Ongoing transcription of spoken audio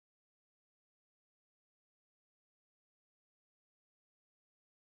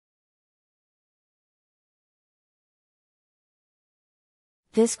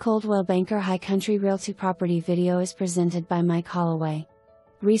This Coldwell Banker High Country Realty property video is presented by Mike Holloway.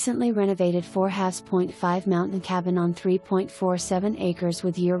 Recently renovated 4.5 mountain cabin on 3.47 acres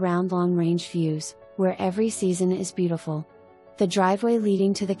with year-round long-range views, where every season is beautiful. The driveway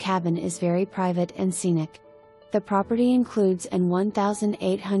leading to the cabin is very private and scenic. The property includes an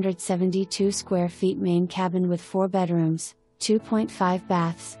 1,872 square feet main cabin with 4 bedrooms, 2.5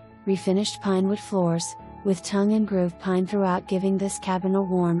 baths, refinished pinewood floors, with tongue and groove pine throughout, giving this cabin a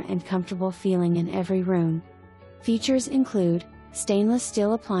warm and comfortable feeling in every room. Features include stainless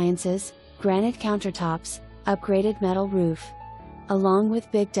steel appliances, granite countertops, upgraded metal roof. Along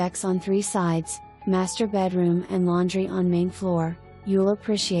with big decks on 3 sides, master bedroom and laundry on main floor, you'll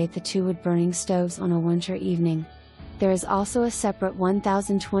appreciate the 2 wood-burning stoves on a winter evening. There is also a separate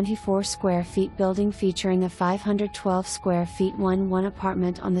 1,024 square feet building featuring a 512 square feet 1-1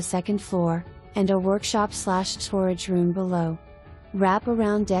 apartment on the 2nd floor, and a workshop/storage room below.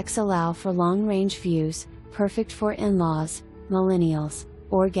 Wrap-around decks allow for long-range views, perfect for in-laws, millennials,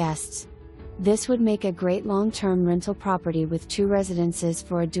 or guests. This would make a great long-term rental property with 2 residences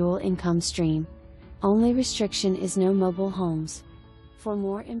for a dual income stream. Only restriction is no mobile homes. For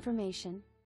more information,